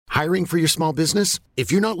Hiring for your small business?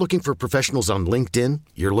 If you're not looking for professionals on LinkedIn,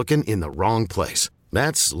 you're looking in the wrong place.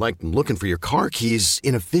 That's like looking for your car keys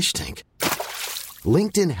in a fish tank.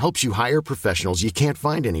 LinkedIn helps you hire professionals you can't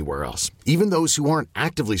find anywhere else, even those who aren't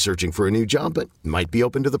actively searching for a new job but might be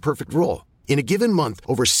open to the perfect role. In a given month,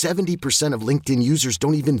 over 70% of LinkedIn users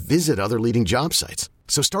don't even visit other leading job sites.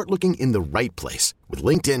 So start looking in the right place. With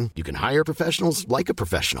LinkedIn, you can hire professionals like a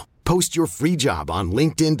professional. Post your free job on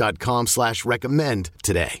linkedin.com/recommend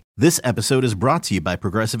today. This episode is brought to you by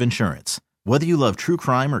Progressive Insurance. Whether you love true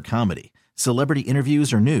crime or comedy, celebrity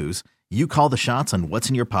interviews or news, you call the shots on what's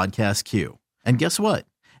in your podcast queue. And guess what?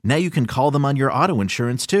 Now you can call them on your auto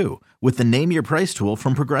insurance too with the Name Your Price tool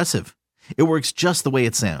from Progressive. It works just the way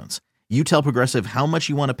it sounds. You tell Progressive how much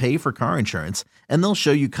you want to pay for car insurance, and they'll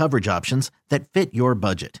show you coverage options that fit your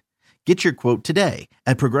budget. Get your quote today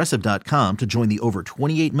at Progressive.com to join the over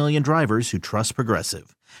 28 million drivers who trust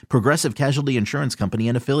Progressive. Progressive Casualty Insurance Company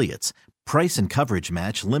and Affiliates. Price and coverage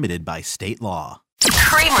match limited by state law.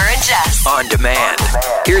 Kramer and Jess. On demand.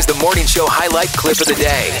 Here's the morning show highlight clip of the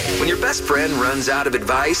day. When your best friend runs out of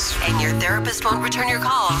advice. And your therapist won't return your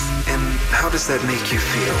calls. And how does that make you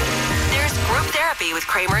feel? There's group therapy with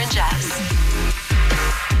Kramer and Jess.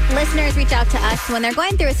 Listeners reach out to us when they're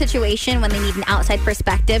going through a situation when they need an outside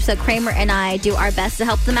perspective. So Kramer and I do our best to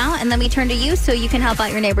help them out. And then we turn to you so you can help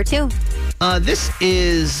out your neighbor too. This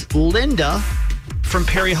is Linda from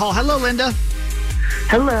Perry Hall. Hello, Linda.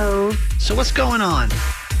 Hello. So what's going on?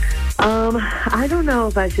 I don't know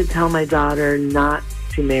if I should tell my daughter not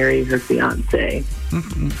to marry her fiance.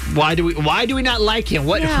 Why do we not like him?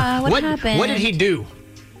 What happened? What did he do?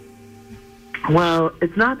 Well,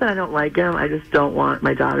 it's not that I don't like him. I just don't want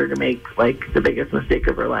my daughter to make, the biggest mistake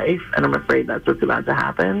of her life, and I'm afraid that's what's about to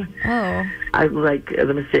happen. Oh. I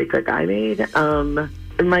the mistake I made.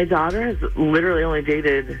 My daughter has literally only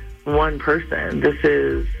dated one person.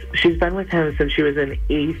 She's been with him since she was in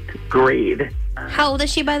 8th grade. How old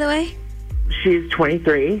is she, by the way? She's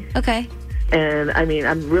 23. Okay. And,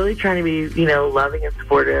 I'm really trying to be, loving and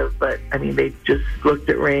supportive, but, they just looked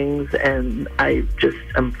at rings, and I'm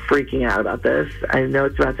freaking out about this. I know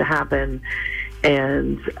it's about to happen,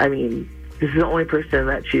 and, this is the only person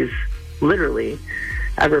that she's literally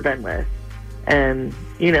ever been with. And,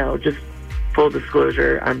 just full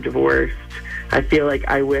disclosure, I'm divorced. I feel like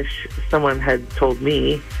I wish someone had told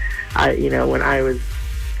me, when I was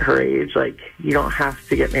her age, you don't have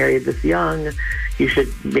to get married this young. You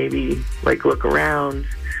should maybe, look around.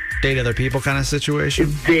 Date other people kind of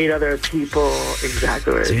situation? Date other people,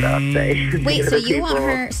 exactly what I was about to say. Wait, so you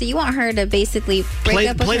want her to basically break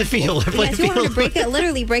up with play her... the field. You want her to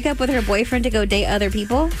literally break up with her boyfriend to go date other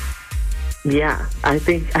people? Yeah, I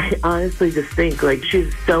honestly just think,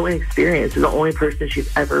 she's so inexperienced. She's the only person she's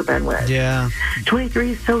ever been with. Yeah.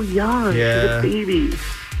 23 is so young. Yeah. She's a baby.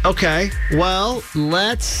 Okay, well,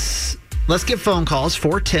 let's get phone calls.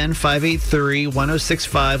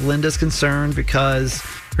 410-583-1065. Linda's concerned because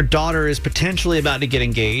her daughter is potentially about to get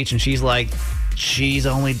engaged, and she's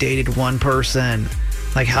only dated one person.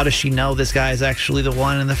 How does she know this guy is actually the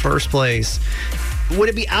one in the first place? Would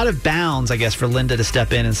it be out of bounds, I guess, for Linda to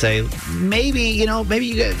step in and say, maybe you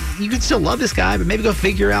could still love this guy, but maybe go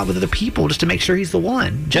figure out with other people just to make sure he's the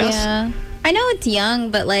one? Jess? Yeah. I know it's young,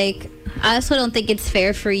 but, I also don't think it's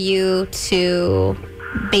fair for you to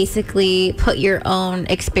basically put your own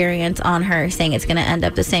experience on her, saying it's going to end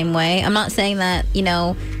up the same way. I'm not saying that,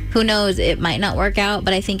 who knows, it might not work out,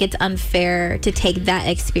 but I think it's unfair to take that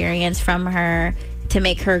experience from her to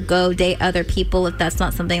make her go date other people if that's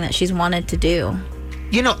not something that she's wanted to do.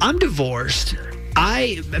 I'm divorced.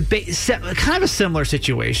 Kind of a similar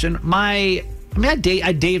situation. I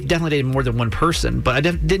definitely dated more than one person, but I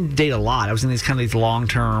didn't date a lot. I was in these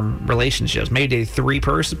long-term relationships. Maybe dated 3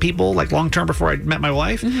 people, long-term before I met my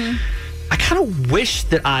wife. Mm-hmm. I kind of wish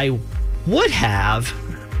that I would have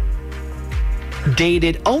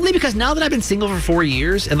dated, only because now that I've been single for 4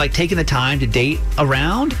 years and taking the time to date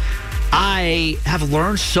around, I have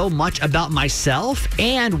learned so much about myself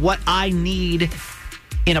and what I need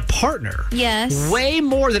in a partner. Yes. Way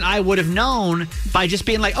more than I would have known by just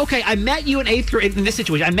being okay, I met you in 8th grade. In this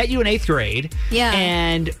situation, I met you in 8th grade. Yeah.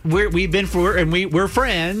 And we're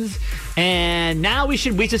friends. And now we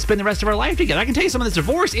should spend the rest of our life together. I can tell you, some of this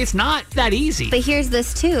divorce, it's not that easy. But here's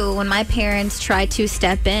this too. When my parents tried to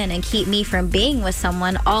step in and keep me from being with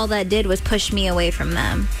someone, all that did was push me away from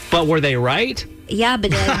them. But were they right? Yeah, but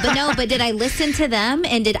did I listen to them,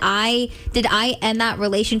 and did I end that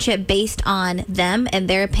relationship based on them and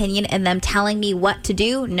their opinion and them telling me what to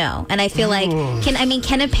do? No. And I feel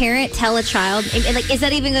can a parent tell a child, is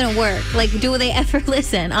that even going to work? Do they ever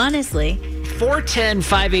listen? Honestly.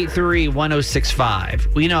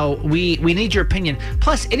 410-583-1065. You know, we need your opinion.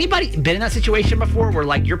 Plus, anybody been in that situation before where,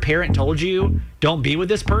 like, your parent told you, don't be with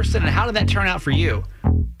this person? And how did that turn out for you?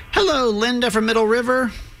 Hello, Linda from Middle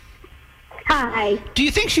River. Hi. Do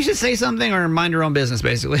you think she should say something or mind her own business,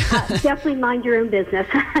 basically? Definitely mind your own business.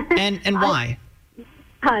 And why?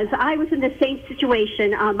 Because I was in the same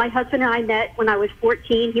situation. My husband and I met when I was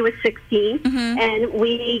 14. He was 16. And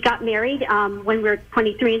we got married when we were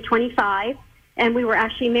 23 and 25. And we were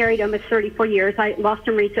actually married almost 34 years. I lost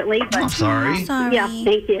him recently. But, I'm sorry. Yeah,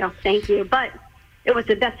 thank you. Thank you. But it was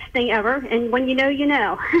the best thing ever. And when you know, you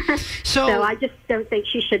know. So I just don't think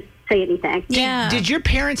she should say anything. Did your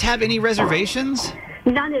parents have any reservations?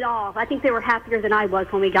 None at all. I think they were happier than I was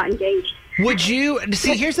when we got engaged. Would you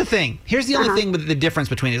see? Here's the thing. Here's the only thing with the difference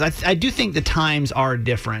between us. I do think the times are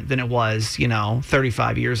different than it was,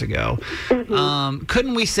 35 years ago.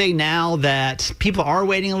 Couldn't we say now that people are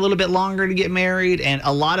waiting a little bit longer to get married, and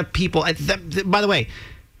a lot of people? By the way,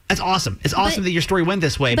 that's awesome. It's awesome that your story went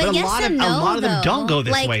this way, but a yes lot of and no, a lot of them don't go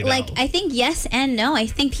this way. Like I think yes and no. I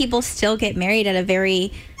think people still get married at a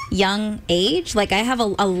very young age. Like I have a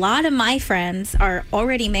lot of my friends are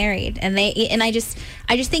already married, and I just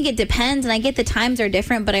think it depends, and I get the times are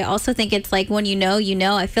different, but I also think it's like when you know,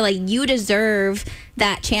 I feel like you deserve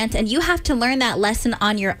that chance, and you have to learn that lesson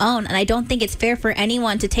on your own, and I don't think it's fair for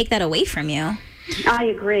anyone to take that away from you. I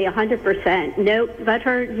agree 100%. No, let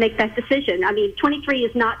her make that decision. I mean, 23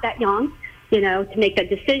 is not that young, to make that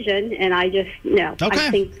decision, and I just, no. Okay.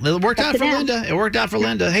 I think it worked out for Linda. It worked out for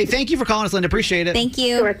Linda. Hey, thank you for calling us, Linda. Appreciate it. Thank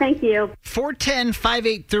you. Sure, thank you.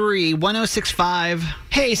 410-583-1065.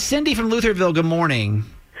 Hey, Cindy from Lutherville, good morning.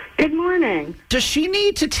 Good morning. Does she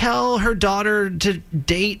need to tell her daughter to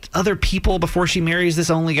date other people before she marries this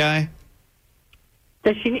only guy?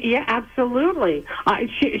 Does she? Yeah, absolutely.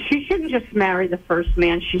 She shouldn't just marry the first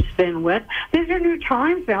man she's been with. These are new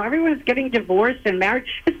times now. Everyone's getting divorced and married.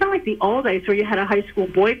 It's not like the old days where you had a high school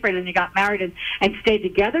boyfriend and you got married and stayed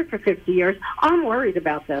together for 50 years. I'm worried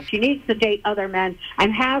about this. She needs to date other men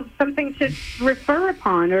and have something to refer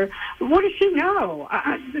upon. Or what does she know?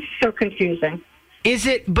 This is so confusing. Is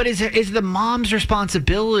the mom's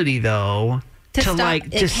responsibility, though, to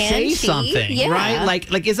say something, right?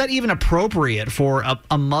 Like, is that even appropriate for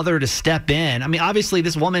a mother to step in? I mean, obviously,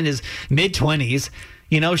 this woman is mid-20s.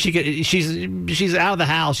 She's out of the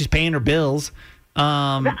house. She's paying her bills.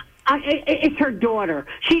 It's her daughter.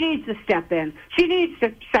 She needs to step in. She needs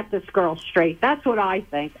to set this girl straight. That's what I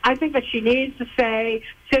think. I think that she needs to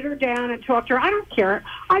sit her down and talk to her. I don't care.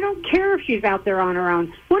 I don't care if she's out there on her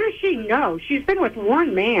own. What does she know? She's been with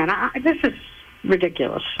one man. This is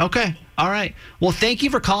ridiculous. Okay. All right. Well, thank you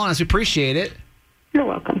for calling us. We appreciate it. You're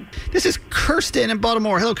welcome. This is Kirsten in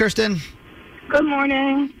Baltimore. Hello, Kirsten. Good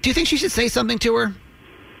morning. Do you think she should say something to her?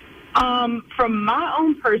 From my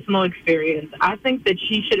own personal experience, I think that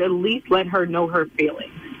she should at least let her know her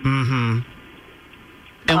feelings. Mm-hmm.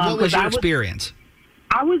 And what was your experience?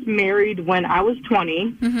 I was married when I was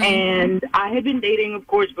 20, and I had been dating, of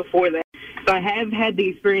course, before that. So I have had the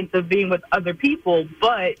experience of being with other people,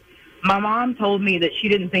 but my mom told me that she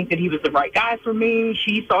didn't think that he was the right guy for me.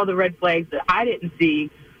 She saw the red flags that I didn't see.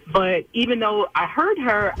 But even though I heard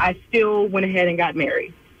her, I still went ahead and got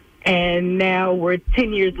married. And now we're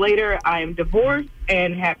 10 years later. I am divorced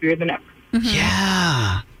and happier than ever.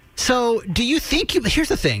 Yeah. So do you think here's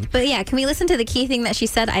the thing. But yeah, can we listen to the key thing that she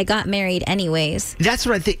said? I got married anyways. That's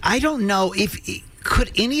what I think. I don't know if...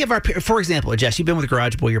 Could any of our, for example, Jess, you've been with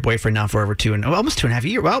Garage Boy, your boyfriend, now for over almost 2.5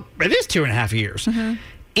 years. Well, it is 2.5 years.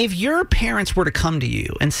 If your parents were to come to you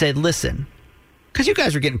and said, listen, because you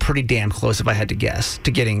guys are getting pretty damn close, if I had to guess,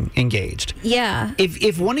 to getting engaged. Yeah.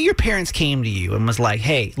 If one of your parents came to you and was like,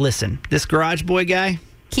 hey, listen, this Garage Boy guy.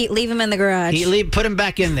 Leave him in the garage. Put him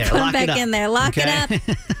back in there. Put him back in there. Lock it up.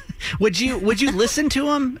 Would you listen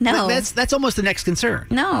to him? No. That's almost the next concern.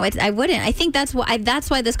 No, I wouldn't. I think that's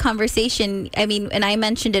why this conversation, I mean, and I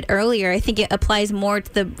mentioned it earlier, I think it applies more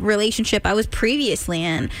to the relationship I was previously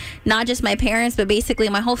in. Not just my parents, but basically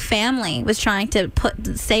my whole family was trying to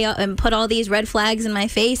put all these red flags in my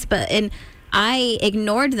face, and I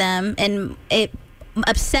ignored them, and it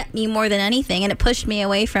upset me more than anything, and it pushed me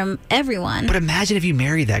away from everyone. But imagine if you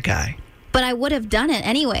married that guy. But I would have done it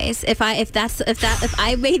anyways. If I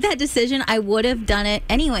made that decision, I would have done it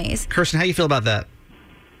anyways. Kirsten, how do you feel about that?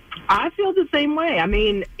 I feel the same way. I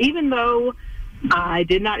mean, even though I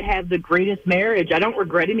did not have the greatest marriage, I don't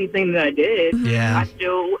regret anything that I did. Yeah. I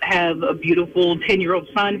still have a beautiful 10-year-old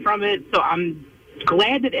son from it, so I'm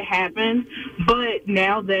glad that it happened. But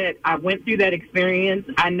now that I went through that experience,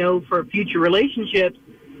 I know for future relationships,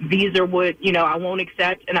 these are what, I won't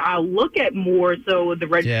accept. And I'll look at more so the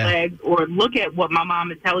red flags or look at what my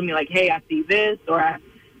mom is telling me, like, hey, I see this, or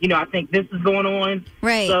I think this is going on.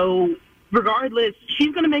 Right. So regardless,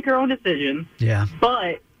 she's going to make her own decision. Yeah.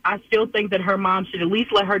 But I still think that her mom should at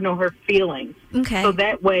least let her know her feelings. Okay. So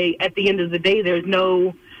that way, at the end of the day, there's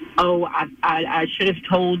no, I should have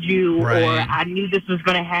told you, Right. or I knew this was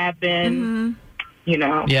going to happen,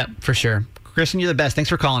 Yeah, for sure. Kristen, you're the best. Thanks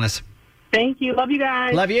for calling us. Thank you. Love you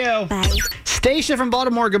guys. Love you. Bye. Stacia from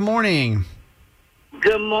Baltimore, good morning.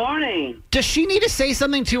 Good morning. Does she need to say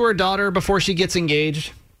something to her daughter before she gets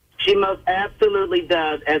engaged? She most absolutely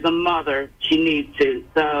does. As a mother, she needs to.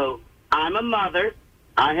 So I'm a mother.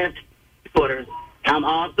 I have two daughters. I'm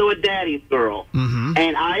also a daddy's girl. Mm-hmm.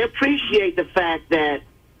 And I appreciate the fact that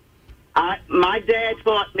my dad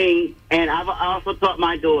taught me, and I've also taught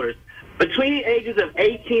my daughters. Between the ages of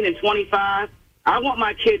 18 and 25, I want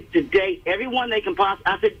my kids to date everyone they can possibly.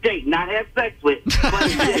 I said date, not have sex with.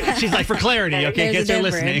 But date. She's like, for clarity, okay, in case they're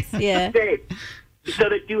listening. Yeah. Date. So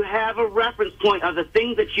that you have a reference point of the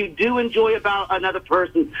things that you do enjoy about another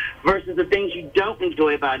person versus the things you don't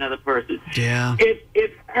enjoy about another person. Yeah.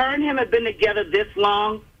 If her and him have been together this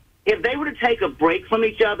long, if they were to take a break from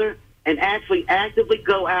each other and actually actively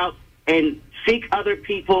go out and seek other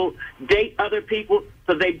people, date other people,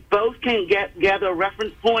 so they both can gather a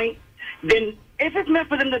reference point, then if it's meant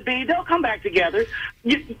for them to be, they'll come back together.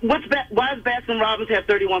 Why does Baskin-Robbins have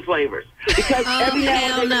 31 flavors? Because every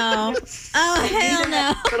now and then... Hell no.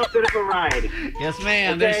 A little bit of variety. Yes,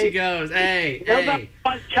 ma'am. There she goes. Hey, Nobody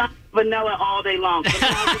wants chocolate vanilla all day long.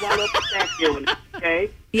 Sometimes you want a little pistachio, okay?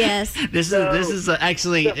 Yes. This is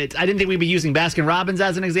actually, I didn't think we'd be using Baskin-Robbins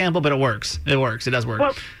as an example, but it works. It works. It does work.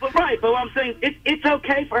 Well, right, but what I'm saying, it's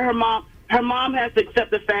okay for her mom. Her mom has to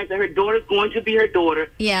accept the fact that her daughter's going to be her daughter.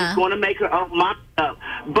 Yeah. She's going to make her own mind up.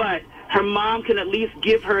 But her mom can at least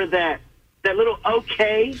give her that little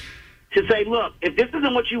okay to say, look, if this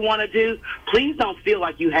isn't what you want to do, please don't feel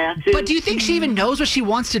like you have to. But do you think she even knows what she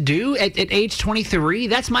wants to do at age 23?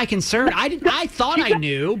 That's my concern. I thought I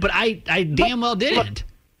knew, but I damn well didn't.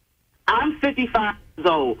 I'm 55 years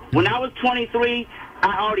old. When I was 23,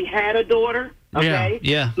 I already had a daughter. Okay?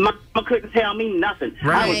 Yeah. Mama couldn't tell me nothing.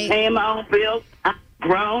 Right. I was paying my own bills. I was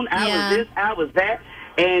grown. I was this. I was that.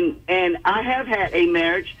 And I have had a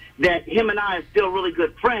marriage that him and I are still really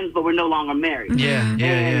good friends, but we're no longer married.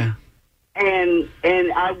 Yeah. And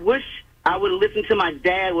I wish I would have listened to my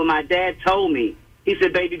dad when my dad told me. He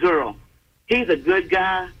said, baby girl, he's a good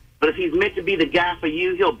guy, but if he's meant to be the guy for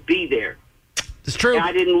you, he'll be there. It's true. And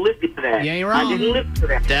I didn't listen to that. Yeah, you're wrong. I didn't listen to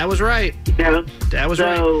that. Dad was right. Yeah. Dad was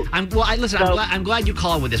right. I'm glad you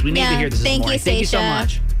called with this. We need to hear this thank morning. you, Thank you so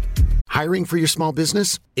much. Hiring for your small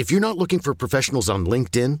business? If you're not looking for professionals on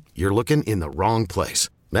LinkedIn, you're looking in the wrong place.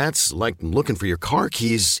 That's like looking for your car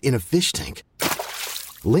keys in a fish tank.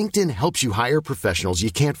 LinkedIn helps you hire professionals you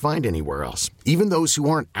can't find anywhere else, even those who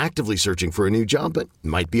aren't actively searching for a new job but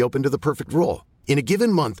might be open to the perfect role. In a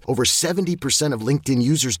given month, over 70% of LinkedIn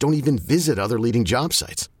users don't even visit other leading job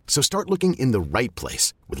sites. So start looking in the right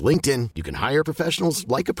place. With LinkedIn, you can hire professionals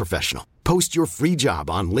like a professional. Post your free job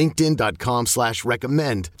on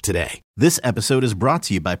linkedin.com/recommend today. This episode is brought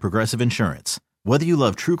to you by Progressive Insurance. Whether you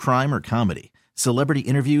love true crime or comedy, celebrity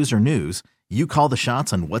interviews or news, you call the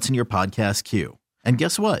shots on what's in your podcast queue. And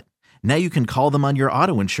guess what? Now you can call them on your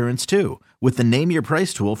auto insurance too with the Name Your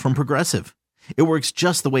Price tool from Progressive. It works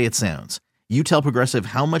just the way it sounds. You tell Progressive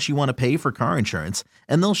how much you want to pay for car insurance,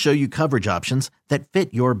 and they'll show you coverage options that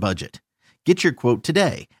fit your budget. Get your quote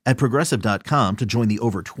today at Progressive.com to join the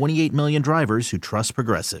over 28 million drivers who trust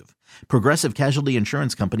Progressive. Progressive Casualty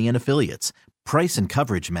Insurance Company and Affiliates. Price and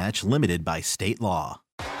coverage match limited by state law.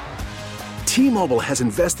 T-Mobile has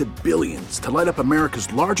invested billions to light up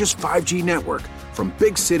America's largest 5G network, from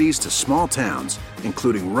big cities to small towns,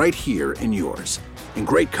 including right here in yours. And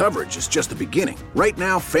great coverage is just the beginning. Right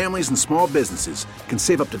now, families and small businesses can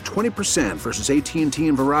save up to 20% versus AT&T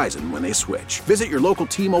and Verizon when they switch. Visit your local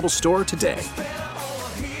T-Mobile store today.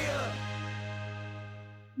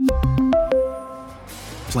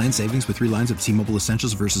 Plan savings with 3 lines of T-Mobile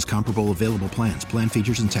Essentials versus comparable available plans. Plan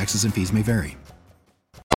features and taxes and fees may vary.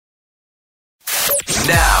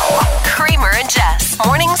 Now, Kramer and Jess.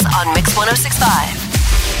 Mornings on Mix 106.5.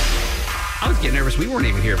 I was getting nervous. We weren't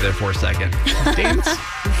even here there for a second. Damn, it's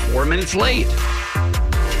 4 minutes late.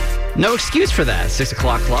 No excuse for that. 6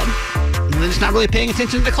 o'clock club. They're just not really paying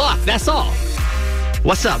attention to the clock. That's all.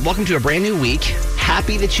 What's up? Welcome to a brand new week.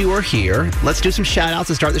 Happy that you are here. Let's do some shout outs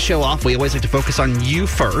to start the show off. We always like to focus on you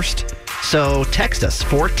first. So text us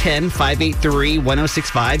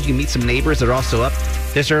 410-583-1065. You can meet some neighbors that are also up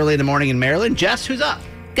this early in the morning in Maryland. Jess, who's up?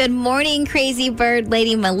 Good morning, Crazy Bird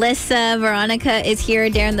Lady Melissa. Veronica is here.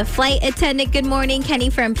 Darren, the flight attendant. Good morning. Kenny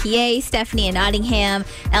from PA. Stephanie in Nottingham.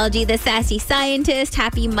 LG, the sassy scientist.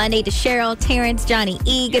 Happy Monday to Cheryl, Terrence, Johnny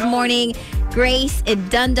E. Good morning. Grace in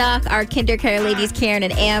Dundalk. Our kindergarten ladies, Karen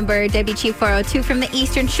and Amber. Debbie Chief 402 from the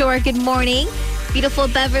Eastern Shore. Good morning. Beautiful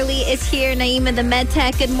Beverly is here. Naima the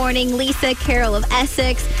MedTech. Good morning. Lisa Carol of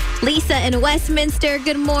Essex. Lisa in Westminster.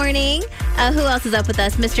 Good morning. Who else is up with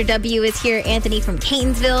us? Mr. W is here. Anthony from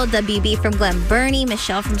Catonsville. WB from Glen Burnie.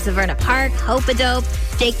 Michelle from Severna Park. Hope-a-Dope.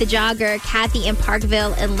 Jake the Jogger. Kathy in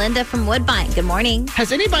Parkville. And Linda from Woodbine. Good morning.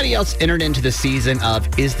 Has anybody else entered into the season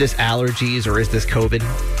of is this allergies or is this COVID?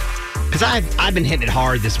 Because I've been hitting it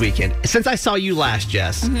hard this weekend. Since I saw you last,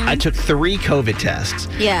 Jess, I took 3 COVID tests.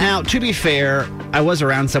 Yeah. Now, to be fair, I was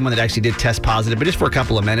around someone that actually did test positive, but just for a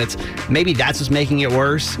couple of minutes. Maybe that's what's making it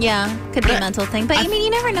worse. Yeah, could be a mental thing. But, you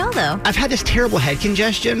never know, though. I've had this terrible head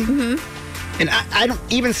congestion. And I don't,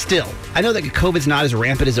 even still, I know that COVID's not as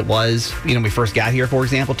rampant as it was, when we first got here, for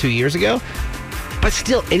example, 2 years ago. But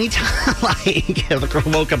still, anytime I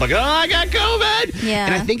woke up like, oh, I got COVID. Yeah.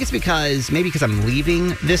 And I think it's because I'm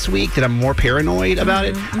leaving this week that I'm more paranoid about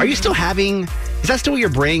it. Are you still having, is that still where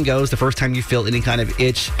your brain goes the first time you feel any kind of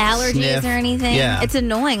itch, allergies sniff? or anything? Yeah. It's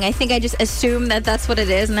annoying. I think I just assume that that's what it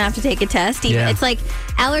is and I have to take a test. It's like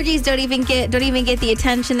allergies don't even get the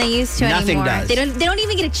attention they used to Nothing anymore. does. They don't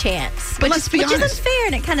even get a chance. But Which let's be is honest. unfair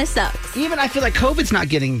and it kind of sucks. Even I feel like COVID's not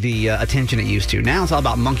getting the attention it used to. Now it's all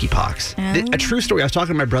about monkeypox. A true story. I was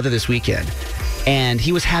talking to my brother this weekend, and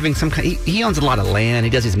he was having some kind. He owns a lot of land. He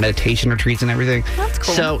does these meditation retreats and everything. That's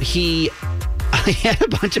cool. So he had a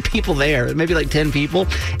bunch of people there, maybe like 10 people,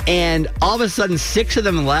 and all of a sudden 6 of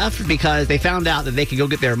them left because they found out that they could go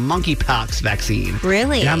get their monkeypox vaccine.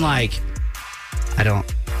 Really? And I'm like, I don't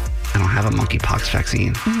have a monkeypox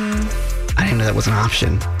vaccine. I didn't know that was an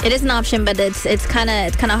option. It is an option, but it's kind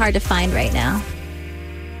of hard to find right now.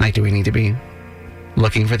 Like, do we need to be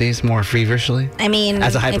looking for these more feverishly? I mean,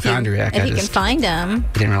 as a hypochondriac, if you can find them.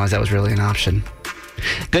 I didn't realize that was really an option.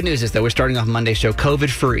 Good news is, though, we're starting off Monday's show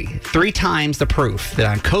COVID-free. 3 times the proof that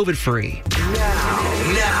I'm COVID-free.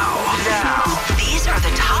 Now. These are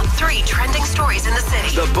the top 3 trending stories in the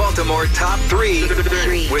city. The Baltimore Top 3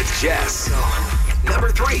 with Jess. Number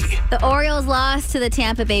 3. The Orioles lost to the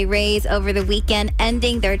Tampa Bay Rays over the weekend,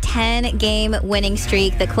 ending their 10-game winning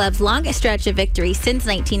streak, the club's longest stretch of victory since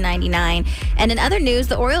 1999. And in other news,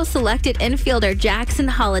 the Orioles selected infielder Jackson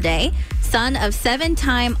Holliday, son of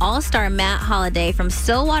 7-time All-Star Matt Holliday from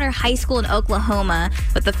Stillwater High School in Oklahoma,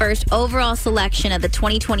 with the first overall selection of the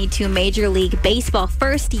 2022 Major League Baseball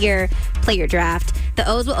first-year player draft. The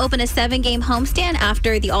O's will open a 7-game homestand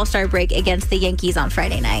after the All-Star break against the Yankees on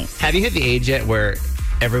Friday night. Have you hit the age yet where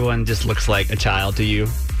everyone just looks like a child to you?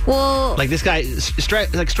 Well, like this guy, straight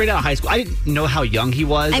out of high school. I didn't know how young he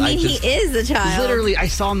was. I mean, he is a child. Literally, I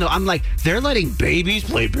saw him though. I'm like, they're letting babies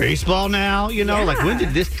play baseball now. Yeah. Like when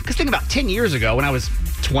did this? Because think about 10 years ago when I was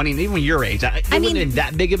 20, even your age, it wouldn't have been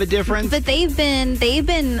that big of a difference. But they've been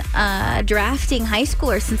drafting high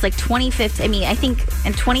schoolers since like 2015. I mean, I think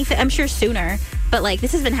in 2015, I'm sure sooner. But, like,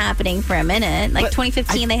 this has been happening for a minute. Like,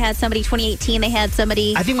 2015, they had somebody. 2018, they had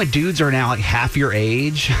somebody. I think when dudes are now, like, half your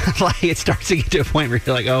age, like, it starts to get to a point where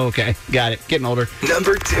you're like, oh, okay, got it, getting older.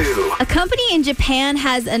 Number 2. A company in Japan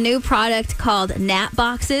has a new product called nap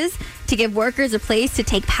boxes to give workers a place to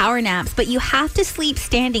take power naps, but you have to sleep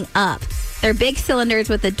standing up. They're big cylinders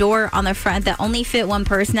with a door on the front that only fit one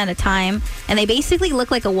person at a time, and they basically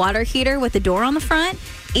look like a water heater with a door on the front.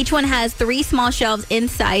 Each one has 3 small shelves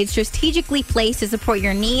inside, strategically placed to support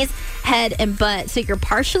your knees, head, and butt, so you're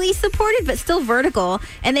partially supported but still vertical.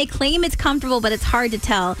 And they claim it's comfortable, but it's hard to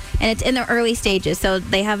tell, and it's in the early stages, so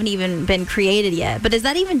they haven't even been created yet. But is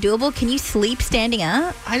that even doable? Can you sleep standing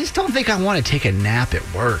up? I just don't think I want to take a nap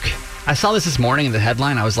at work. I saw this morning in the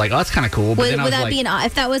headline. I was like, oh, that's kind of cool. But then I was like,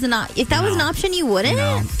 if that was an option, you wouldn't?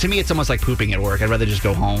 No. To me, it's almost like pooping at work. I'd rather just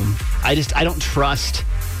go home. I just don't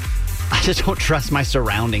trust my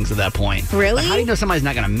surroundings at that point. Really? Like, how do you know somebody's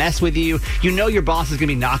not going to mess with you? You know your boss is going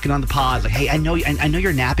to be knocking on the pod. Like, hey, I know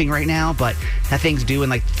you're napping right now, but that thing's due in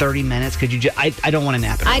like 30 minutes. Could you just... I don't want to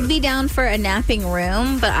nap at work. I'd be down for a napping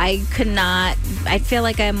room, but I could not... I feel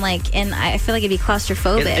like I'm like... I feel like it'd be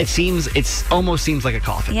claustrophobic. It almost seems like a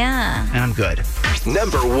coffin. Yeah. And I'm good.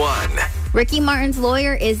 Number 1. Ricky Martin's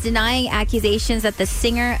lawyer is denying accusations that the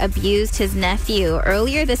singer abused his nephew.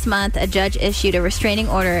 Earlier this month, a judge issued a restraining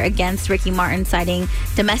order against Ricky Martin citing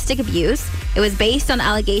domestic abuse. It was based on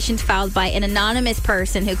allegations filed by an anonymous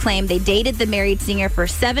person who claimed they dated the married singer for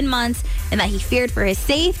 7 months and that he feared for his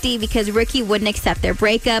safety because Ricky wouldn't accept their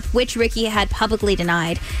breakup, which Ricky had publicly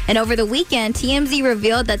denied. And over the weekend, TMZ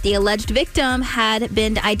revealed that the alleged victim had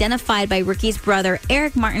been identified by Ricky's brother,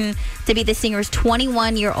 Eric Martin, to be the singer's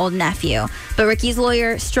 21-year-old nephew. But Ricky's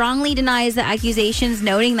lawyer strongly denies the accusations,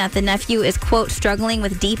 noting that the nephew is, quote, struggling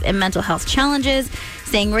with deep and mental health challenges,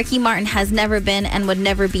 saying Ricky Martin has never been and would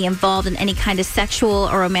never be involved in any kind of sexual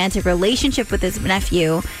or romantic relationship with his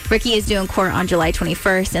nephew. Ricky is due in court on July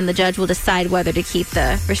 21st, and the judge will decide whether to keep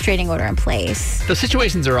the restraining order in place. Those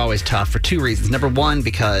situations are always tough for two reasons. Number one,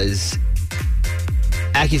 because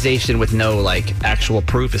accusation with no actual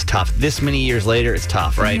proof is tough. This many years later, it's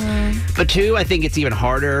tough, right? Mm-hmm. But two, I think it's even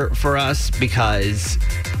harder for us because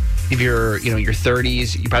if you're, your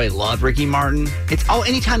 30s, you probably love Ricky Martin. It's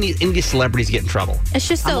anytime any celebrities get in trouble. It's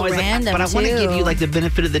just so random, but I want to give you the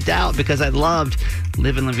benefit of the doubt because I loved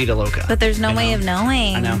Livin' La Vida Loca. But there's no way of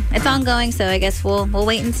knowing. I know. It's ongoing, so I guess we'll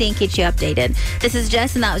wait and see and keep you updated. This is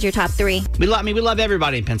Jess, and that was your top 3. We love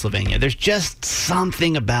everybody in Pennsylvania. There's just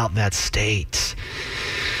something about that state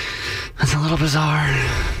that's a little bizarre.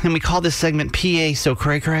 And we call this segment PA So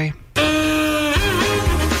Cray Cray.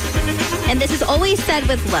 And this is always said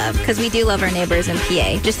with love, because we do love our neighbors in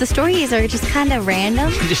PA. Just the stories are just kind of random.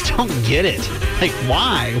 I just don't get it.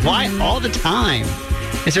 Why? Why all the time?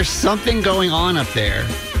 Is there something going on up there?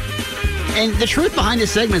 And the truth behind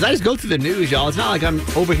this segment is I just go through the news, y'all. It's not like I'm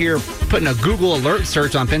over here putting a Google alert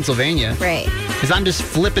search on Pennsylvania. Right. Because I'm just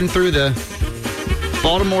flipping through the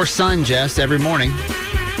Baltimore Sun, Jess, every morning.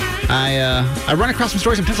 I run across some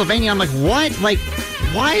stories in Pennsylvania. I'm like, what?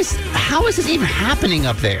 How is this even happening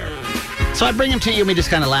up there? So I bring them to you and we just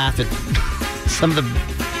kind of laugh at some of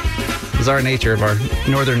the bizarre nature of our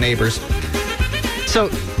northern neighbors. So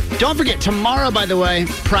don't forget, tomorrow, by the way,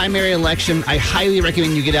 primary election. I highly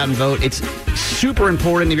recommend you get out and vote. It's super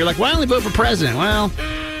important. If you're like, well, I only vote for president. Well,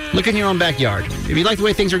 look in your own backyard. If you like the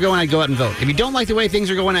way things are going, I'd go out and vote. If you don't like the way things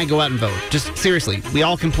are going, I'd go out and vote. Just seriously, we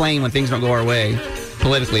all complain when things don't go our way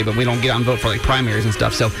politically, but we don't get out and vote for primaries and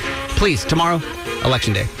stuff. So please, tomorrow,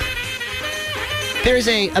 election day. There's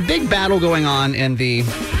a big battle going on in the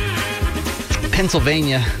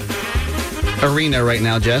Pennsylvania arena right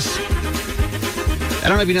now, Jess. I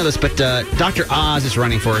don't know if you know this, but Dr. Oz is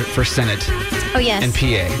running for Senate. Oh, yes. In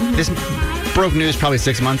PA. Mm-hmm. This broke news probably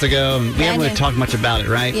 6 months ago. We haven't really talked much about it,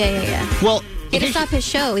 right? Yeah. Well, he had to stop his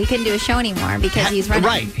show. He couldn't do a show anymore because he's running.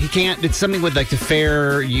 Right. He can't. It's something with the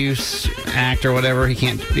Fair Use Act or whatever. He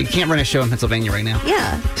can't run a show in Pennsylvania right now.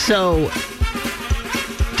 Yeah. So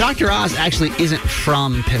Dr. Oz actually isn't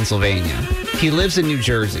from Pennsylvania. He lives in New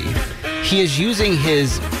Jersey. He is using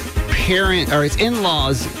his his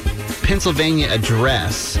in-laws' Pennsylvania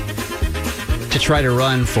address to try to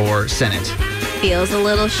run for Senate. Feels a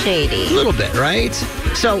little shady. A little bit, right?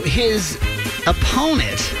 So his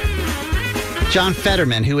opponent, John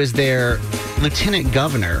Fetterman, who is their lieutenant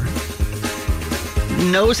governor,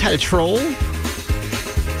 knows how to troll.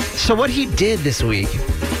 So what he did this week,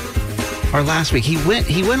 or last week, he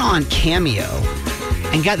went on Cameo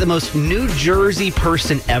and got the most New Jersey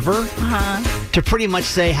person ever to pretty much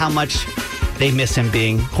say how much they miss him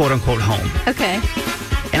being quote-unquote home. Okay.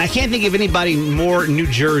 And I can't think of anybody more New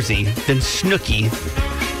Jersey than Snooki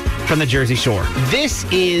from the Jersey Shore. This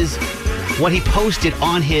is what he posted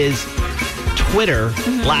on his Twitter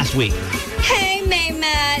last week. Hey,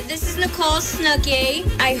 Matt. This is Nicole Snooki.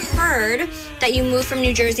 I heard that you moved from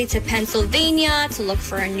New Jersey to Pennsylvania to look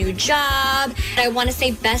for a new job. I want to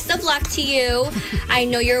say best of luck to you. I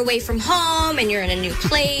know you're away from home and you're in a new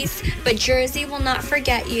place, but Jersey will not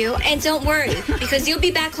forget you. And don't worry, because you'll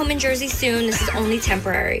be back home in Jersey soon. This is only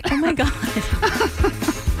temporary. Oh, my God.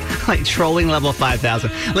 Trolling level 5,000.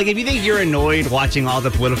 If you think you're annoyed watching all the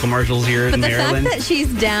political commercials here in Maryland. But the fact that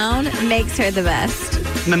she's down makes her the best.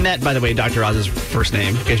 Mehmet, by the way, Dr. Oz's first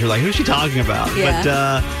name, in case you're like, who's she talking about? Yeah.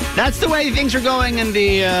 But that's the way things are going in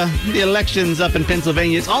the elections up in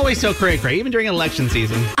Pennsylvania. It's always so cray-cray, even during election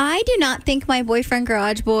season. I do not think my boyfriend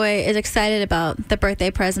Garage Boy is excited about the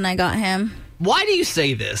birthday present I got him. Why do you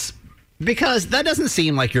say this? Because that doesn't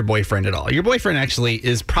seem like your boyfriend at all. Your boyfriend actually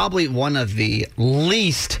is probably one of the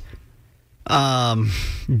least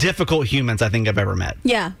difficult humans I think I've ever met.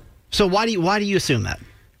 Yeah. So why do you assume that?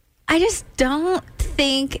 I just don't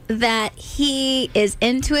think that he is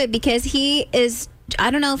into it because he is,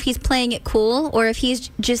 I don't know if he's playing it cool or if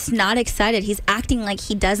he's just not excited. He's acting like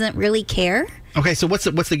he doesn't really care. Okay, so what's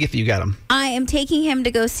the gift that you got him? I am taking him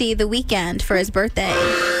to go see The Weeknd for his birthday.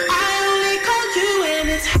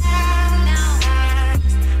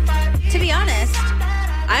 To be honest,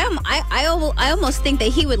 I almost think that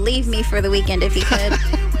he would leave me for The Weeknd if he could.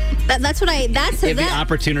 That's if the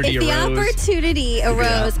opportunity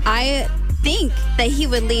arose, I think that he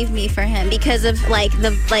would leave me for him because of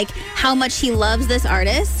how much he loves this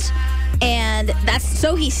artist. And that's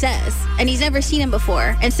so he says, and he's never seen him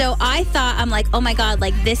before. And so I thought, I'm like, oh my God,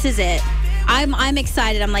 like this is it. I'm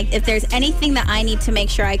excited. I'm like, if there's anything that I need to make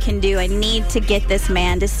sure I can do, I need to get this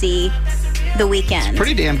man to see The Weeknd.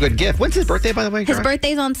 Pretty damn good gift. When's his birthday, by the way? His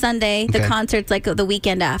birthday's on Sunday. The concert's like the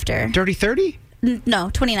weekend after. Dirty 30? No,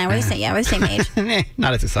 29. We're the same. Yeah, we're the same age.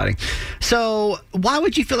 Not as exciting. So, why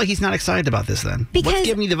would you feel like he's not excited about this then? Because what's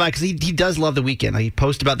giving you the vibe? Because he does love The Weeknd. He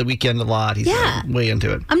posts about The Weeknd a lot. He's way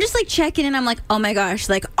into it. I'm just like checking in. I'm like, oh my gosh,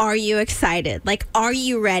 like, are you excited? Like, are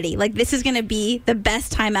you ready? Like, this is gonna be the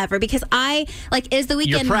best time ever. Because is The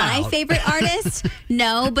Weeknd my favorite artist?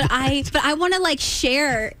 No, but I want to like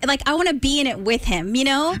share. Like, I want to be in it with him. You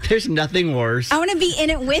know? There's nothing worse. I want to be in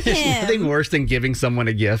it with him. There's nothing worse than giving someone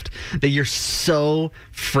a gift that you're so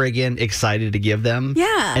friggin' excited to give them.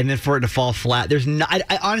 Yeah. And then for it to fall flat.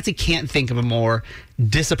 I honestly can't think of a more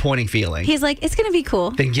disappointing feeling. He's like, it's gonna be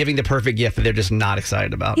cool. Than giving the perfect gift that they're just not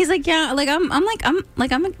excited about. He's like, yeah, like I'm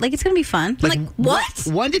it's gonna be fun. I'm like, what?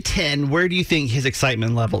 1 to 10, where do you think his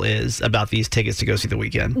excitement level is about these tickets to go see The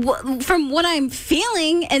Weeknd? From what I'm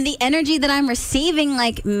feeling and the energy that I'm receiving,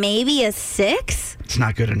 like maybe a 6. It's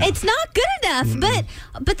not good enough. It's not good enough. Mm-mm.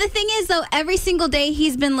 But the thing is, though, every single day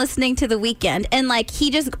he's been listening to The Weeknd, and like he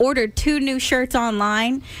just ordered 2 new shirts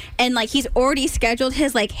online, and like he's already scheduled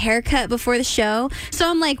his like haircut before the show. So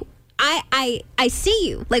I'm like, I see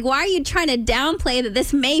you. Like, why are you trying to downplay that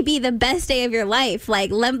this may be the best day of your life?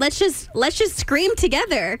 Like, let's just scream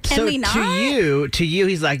together. Can we not? To you,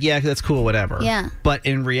 he's like, yeah, that's cool, whatever. Yeah. But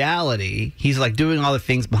in reality, he's like doing all the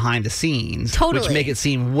things behind the scenes, which make it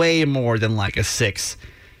seem way more than like a 6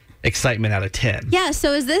 excitement out of 10. Yeah.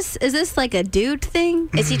 So is this like a dude thing?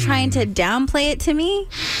 Is he trying to downplay it to me?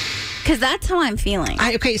 Because that's how I'm feeling.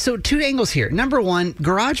 Okay, so 2 angles here. Number 1,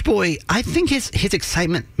 Garage Boy, I think his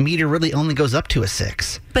excitement meter really only goes up to a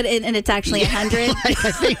 6. But and it's actually 100?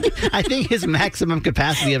 I think his maximum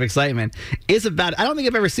capacity of excitement is about, I don't think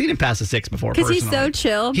I've ever seen him pass a 6 before, because he's so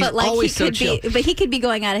chill. He's but like always so chill. But he could be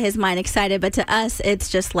going out of his mind excited, but to us, it's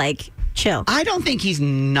just like chill. I don't think he's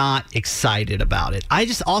not excited about it. I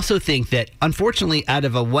just also think that, unfortunately, out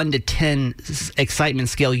of a 1 to 10 excitement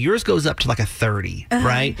scale, yours goes up to like a 30,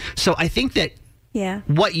 right? So I think that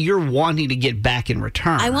what you're wanting to get back in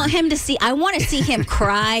return. I want to see him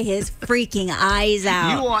cry his freaking eyes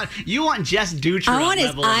out. You want Jess Dutra. I want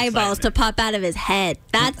his eyeballs to pop out of his head.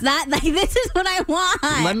 Like, this is what I want.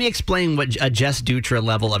 Let me explain what a Jess Dutra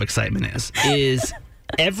level of excitement is.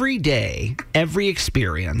 Every day, every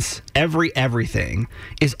experience, everything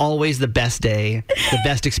is always the best day, the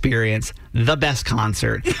best experience, the best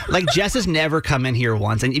concert. Like, Jess has never come in here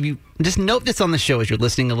once. And if you just note this on the show as you're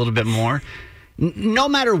listening a little bit more, no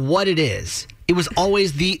matter what it is, it was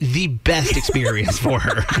always the best experience for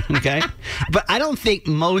her. Okay? But I don't think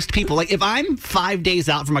most people, like, if I'm 5 days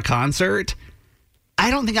out from a concert, I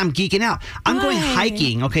don't think I'm geeking out. I'm going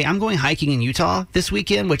hiking. Okay, I'm going hiking in Utah this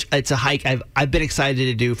weekend, which it's a hike I've been excited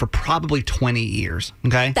to do for probably 20 years.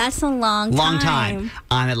 Okay, that's a long time.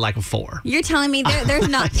 I'm at like a 4. You're telling me there's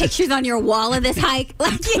not pictures on your wall of this hike?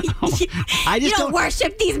 Like you don't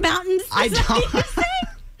worship these mountains? I don't.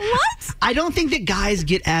 What? I don't think that guys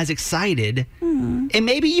get as excited. And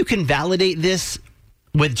maybe you can validate this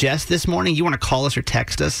with Jess this morning. You want to call us or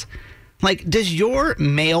text us. Like, does your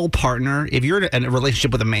male partner, if you're in a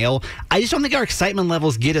relationship with a male, I just don't think our excitement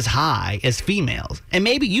levels get as high as females. And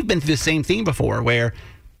maybe you've been through the same thing before where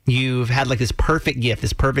you've had like this perfect gift,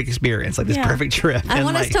 this perfect experience, like this perfect trip. I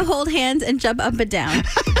want us to hold hands and jump up and down.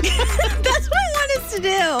 That's what I want us to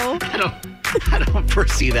do. I don't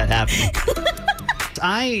foresee that happening.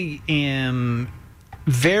 I am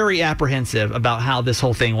very apprehensive about how this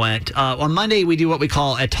whole thing went. On Monday, we do what we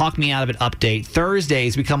call a Talk Me Out of It update.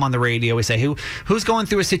 Thursdays, we come on the radio. We say, who's going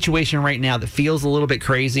through a situation right now that feels a little bit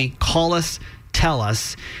crazy? Call us, tell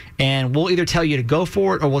us, and we'll either tell you to go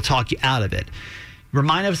for it or we'll talk you out of it.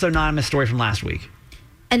 Remind us of the anonymous story from last week.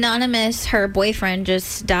 Anonymous, her boyfriend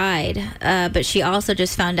just died, but she also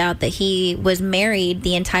just found out that he was married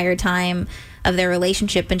the entire time of their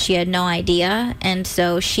relationship, and she had no idea. And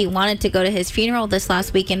so she wanted to go to his funeral this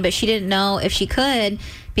last weekend, but she didn't know if she could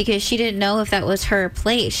because she didn't know if that was her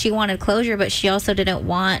place. She wanted closure, but she also didn't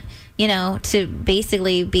want, to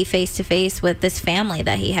basically be face to face with this family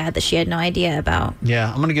that he had that she had no idea about. Yeah,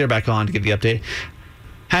 I'm going to get her back on to give the update.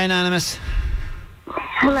 Hi, Anonymous.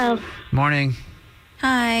 Hello. Morning.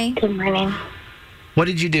 Hi. Good morning. What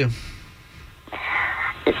did you do?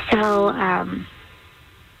 So,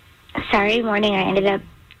 Saturday morning, I ended up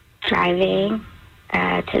driving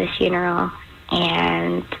to the funeral,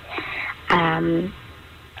 and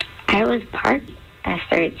I was parked. I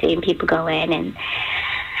started seeing people go in, and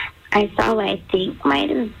I saw what I think might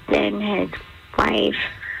have been his wife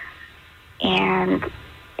and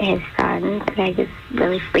his son, and I just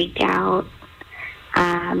really freaked out.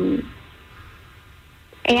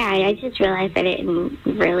 I just realized I didn't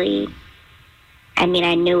really, I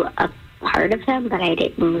knew a part of him, but I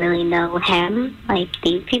didn't really know him like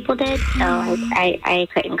these people did, so I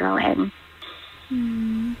couldn't go in.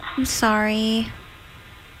 I'm sorry.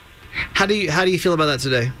 How do you feel about that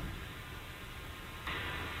today?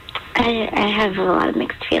 I have a lot of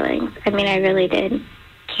mixed feelings. I really did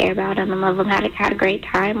care about him and love him, had a great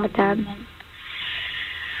time with them.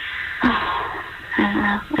 I don't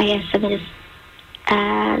know. I guess I'm just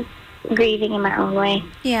grieving in my own way.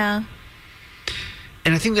 Yeah.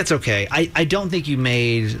 And I think that's okay. I don't think you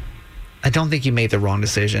made the wrong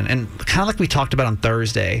decision. And kind of like we talked about on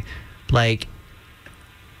Thursday, like,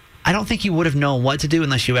 I don't think you would have known what to do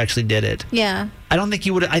unless you actually did it. Yeah. I don't think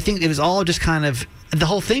you would. I think it was all just kind of, the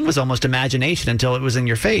whole thing was almost imagination until it was in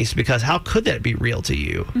your face, because how could that be real to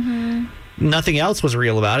you? Mm-hmm. Nothing else was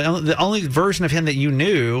real about it. The only version of him that you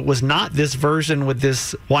knew was not this version with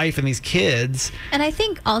this wife and these kids. And I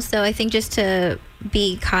think just to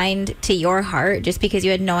be kind to your heart, just because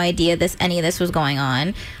you had no idea any of this was going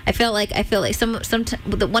on. I feel like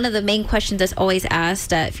one of the main questions that's always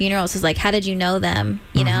asked at funerals is like, how did you know them?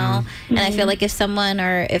 You know? And I feel like if someone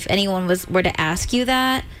or if anyone were to ask you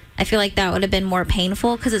that, I feel like that would have been more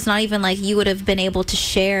painful, because it's not even like you would have been able to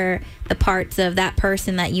share the parts of that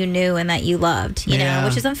person that you knew and that you loved, you know,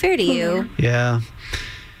 which is unfair to you. Yeah.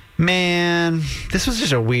 Man, this was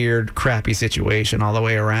just a weird, crappy situation all the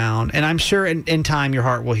way around. And I'm sure in time your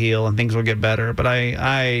heart will heal and things will get better. But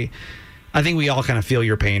I think we all kind of feel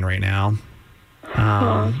your pain right now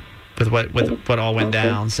with what all went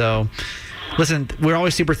down. So, listen, we're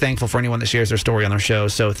always super thankful for anyone that shares their story on our show.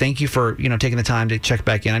 So thank you for taking the time to check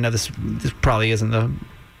back in. I know this probably isn't the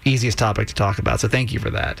easiest topic to talk about, so thank you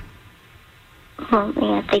for that. Well,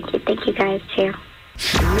 yeah, thank you guys too.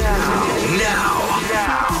 Now.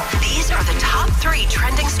 These are the top 3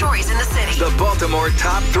 trending stories in the city. The Baltimore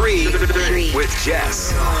Top 3 with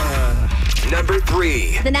Jess. Number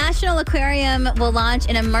 3. The National Aquarium will launch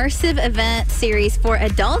an immersive event series for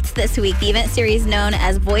adults this week. The event series, known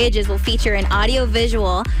as Voyages, will feature an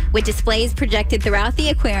audio-visual with displays projected throughout the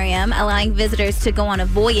aquarium, allowing visitors to go on a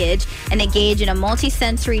voyage and engage in a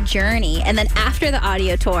multi-sensory journey. And then after the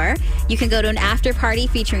audio tour, you can go to an after-party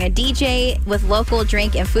featuring a DJ with local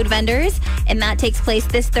drink and food vendors. And that takes place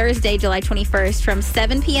this Thursday, July 21st, from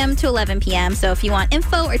 7 p.m. to 11 p.m. So if you want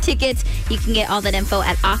info or tickets, you can get all that info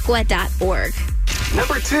at aqua.org.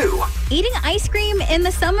 Number 2. Eating ice cream in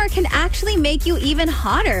the summer can actually make you even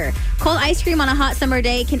hotter. Cold ice cream on a hot summer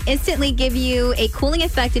day can instantly give you a cooling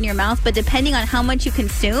effect in your mouth, but depending on how much you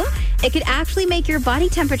consume, it could actually make your body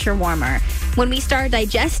temperature warmer. When we start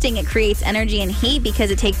digesting, it creates energy and heat because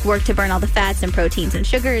it takes work to burn all the fats and proteins and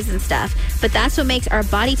sugars and stuff. But that's what makes our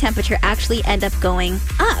body temperature actually end up going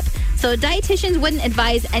up. So dietitians wouldn't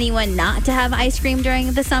advise anyone not to have ice cream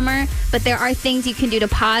during the summer, but there are things you can do to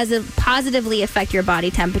positively affect your body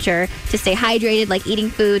temperature to stay hydrated, like eating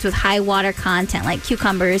foods with high water content, like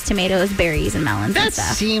cucumbers, tomatoes, berries, and melons and stuff.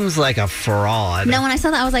 That seems like a fraud. No, when I saw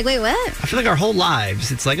that, I was like, wait, what? I feel like our whole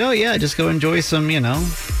lives, it's like, oh yeah, just go enjoy some,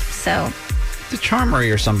 So... the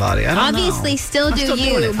Charmery or somebody. I don't know. Obviously, still do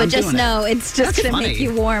you, but just know it's just going to make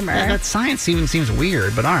you warmer. Yeah, that science even seems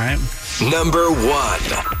weird, but all right. Number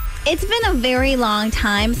 1. It's been a very long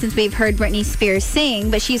time since we've heard Britney Spears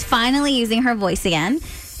sing, but she's finally using her voice again.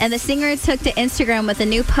 And the singer took to Instagram with a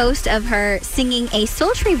new post of her singing a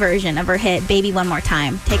sultry version of her hit, Baby One More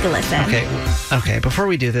Time. Take a listen. Okay. Before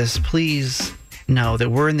we do this, please know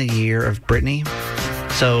that we're in the year of Britney.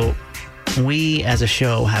 So we, as a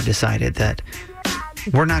show, have decided that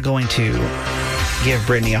we're not going to give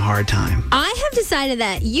Britney a hard time. I have decided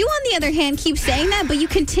that. You, on the other hand, keep saying that, but you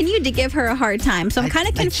continued to give her a hard time. So I'm kind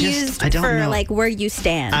of confused for like where you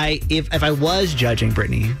stand. If I was judging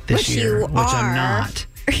Britney this year, which I'm not,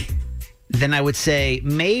 then I would say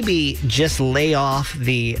maybe just lay off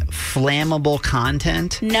the flammable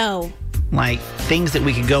content. No. Like things that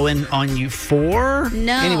we could go in on you for.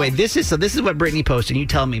 No. Anyway, this is what Brittany posted. You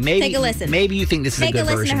tell me. Maybe Take a listen. Maybe you think this is a good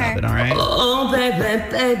version of it. All right. Oh, baby,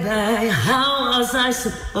 baby, how was I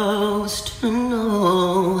supposed to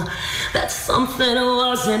know that something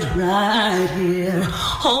wasn't right here?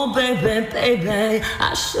 Oh, baby, baby,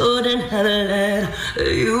 I shouldn't have let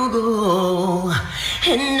you go.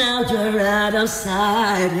 And now you're out of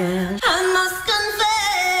sight. And I must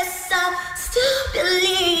confess, I still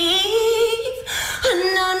believe. When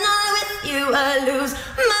I'm not with you, I lose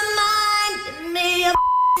my mind. Give me a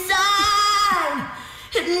sign.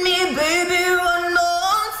 Hit me, baby, one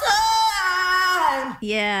more time.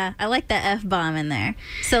 Yeah, I like that F-bomb in there.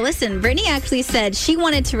 So listen, Brittany actually said she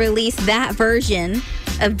wanted to release that version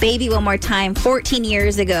of Baby One More Time 14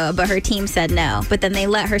 years ago, but her team said no. But then they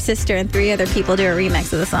let her sister and 3 other people do a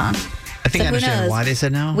remix of the song. I think I understand why they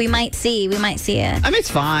said no. We might see it. I mean,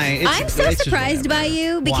 it's fine. I'm so surprised by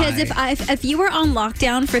you because if you were on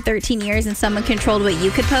lockdown for 13 years and someone controlled what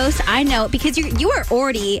you could post, I know because you are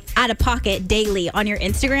already out of pocket daily on your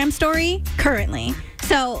Instagram story currently.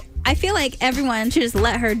 So I feel like everyone should just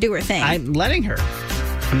let her do her thing. I'm letting her.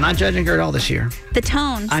 I'm not judging her at all this year. The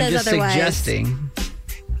tone says I'm just otherwise. Suggesting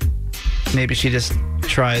maybe she just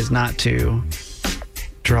tries not to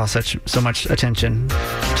draw so much attention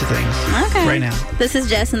to things right now. This is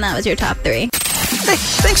Jess, and that was your top 3. Hey,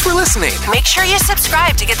 thanks for listening. Make sure you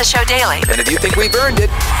subscribe to get the show daily. And if you think we've earned it,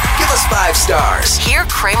 give us 5 stars. Hear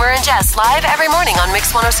Kramer and Jess live every morning on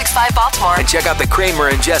Mix 106.5 Baltimore. And check out the Kramer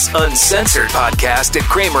and Jess Uncensored podcast at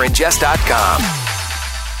kramerandjess.com.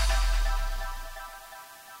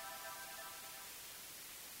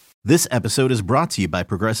 This episode is brought to you by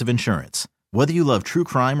Progressive Insurance. Whether you love true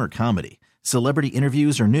crime or comedy, celebrity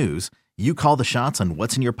interviews or news, you call the shots on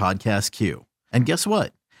what's in your podcast queue. And guess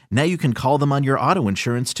what? Now you can call them on your auto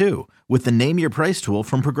insurance too with the Name Your Price tool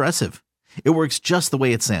from Progressive. It works just the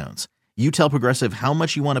way it sounds. You tell Progressive how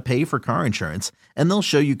much you want to pay for car insurance, and they'll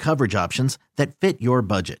show you coverage options that fit your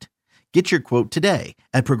budget. Get your quote today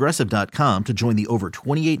at Progressive.com to join the over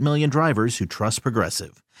 28 million drivers who trust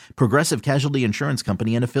Progressive. Progressive Casualty Insurance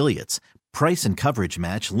Company and Affiliates. Price and coverage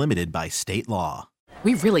match limited by state law.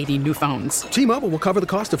 We really need new phones. T-Mobile will cover the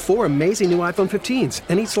cost of 4 amazing new iPhone 15s,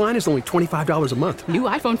 and each line is only $25 a month. New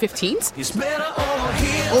iPhone 15s? It's better over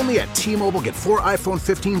here. Only at T-Mobile, get 4 iPhone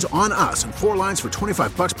 15s on us and 4 lines for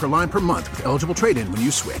 $25 per line per month with eligible trade-in when you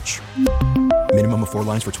switch. Minimum of 4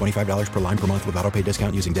 lines for $25 per line per month with autopay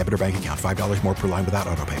discount using debit or bank account. $5 more per line without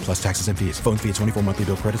autopay, plus taxes and fees. Phone fee at 24 monthly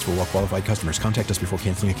bill credits for well-qualified customers. Contact us before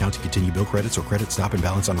canceling account to continue bill credits or credit stop and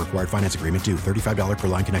balance on required finance agreement due. $35 per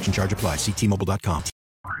line connection charge applies. See T-Mobile.com.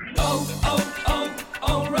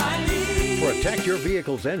 O'Reilly. Protect your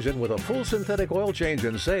vehicle's engine with a full synthetic oil change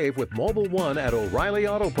and save with Mobil 1 at O'Reilly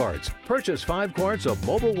Auto Parts. Purchase 5 quarts of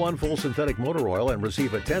Mobil 1 full synthetic motor oil and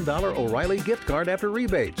receive a $10 O'Reilly gift card after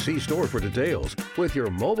rebate. See store for details. With your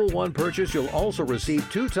Mobil 1 purchase, you'll also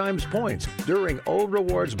receive 2 times points during O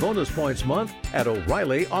Rewards Bonus Points Month at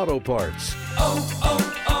O'Reilly Auto Parts.